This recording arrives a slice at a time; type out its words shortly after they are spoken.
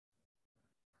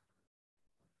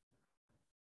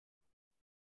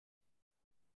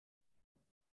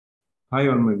Hi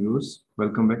all my viewers,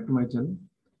 welcome back to my channel,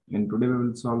 and today we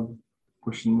will solve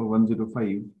question number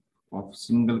 105 of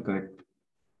single correct.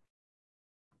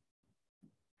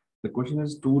 The question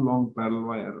is two long parallel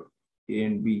wire A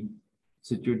and B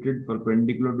situated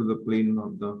perpendicular to the plane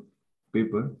of the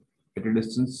paper at a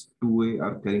distance 2a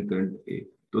are carrying current A.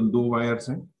 तो दो wires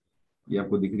हैं, ये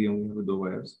आपको दिख रही होंगी यहाँ पे दो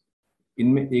वायर्स।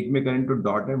 इनमें एक में करंट तो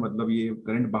डॉट है, मतलब ये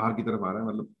करंट बाहर की तरफ आ रहा है,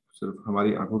 मतलब सिर्फ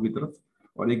हमारी आंखों की तरफ,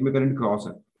 और एक में करंट क्रॉस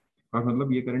है और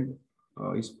मतलब ये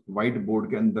करंट इस व्हाइट बोर्ड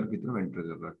के अंदर की तरफ एंटर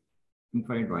कर रहा है।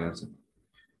 इनफाइनाइट वायर्स है।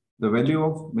 The value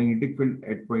of magnetic field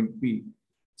at point P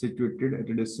situated at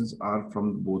a distance are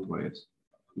from both wires.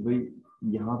 भाई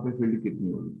यहाँ पे फील्ड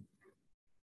कितनी होगी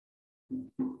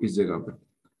इस जगह पे?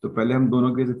 तो पहले हम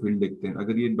दोनों के फील्ड देखते हैं।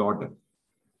 अगर ये डॉट है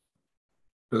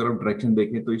तो अगर हम डायरेक्शन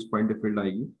देखें तो इस पॉइंट पे फील्ड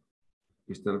आएगी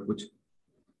इस तरफ कुछ,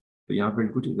 तो यहाँ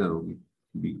फील्ड कुछ इधर होगी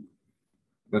बी।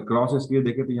 अगर क्रॉस इसलिए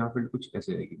देखें तो यहाँ फील्ड कुछ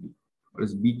ऐसे आएगी बी। और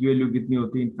इस बी की वैल्यू कितनी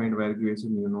होती है इनफाइनाइट वायर की वजह से?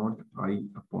 म्यू नॉट आई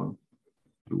अपॉन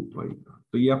 2 पाई।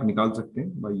 तो ये आप निकाल सकते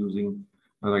हैं by using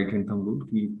right hand thumb rule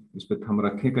कि इस पे थंब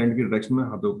रखें करंट की डायरेक्शन में,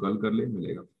 हाथों को कर्ल कर ले,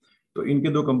 मिलेगा। तो इनके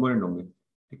दो कंपोनेंट होंगे,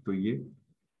 एक तो ये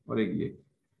और एक ये।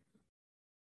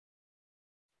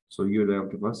 सो ये हो जाएगा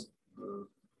आपके पास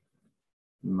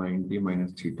 90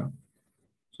 minus theta,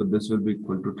 so this will be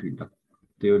equal to theta.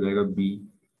 तो ये हो जाएगा B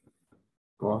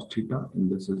cos theta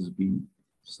and this is b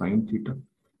sin theta.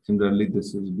 Similarly, this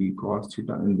is b cos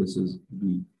theta and this is b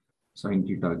sin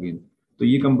theta again. तो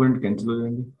ये component cancel हो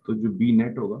जाएंगे, तो जो b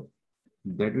नेट होगा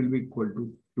that will be equal to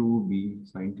 2b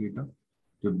sin theta।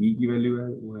 जो b की value है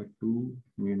वो है 2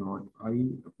 mu naught i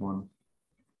upon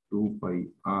 2 pi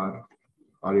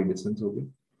r ये डिस्टेंस हो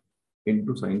गया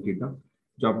इनटू sin थीटा,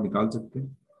 जो आप निकाल सकते हैं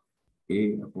a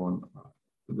अपॉन r।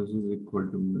 तो this is equal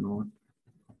to mu not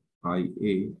I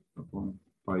a upon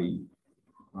pi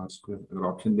are square. अगर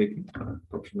ऑप्शन देखें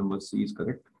तो option number C is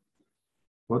correct.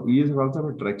 बहुत इजी सवाल था,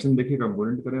 बट डायरेक्शन देखिए,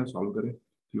 कंपोनेंट करें और सॉल्व करें,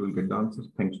 you will get the answer.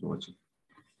 Thanks for watching.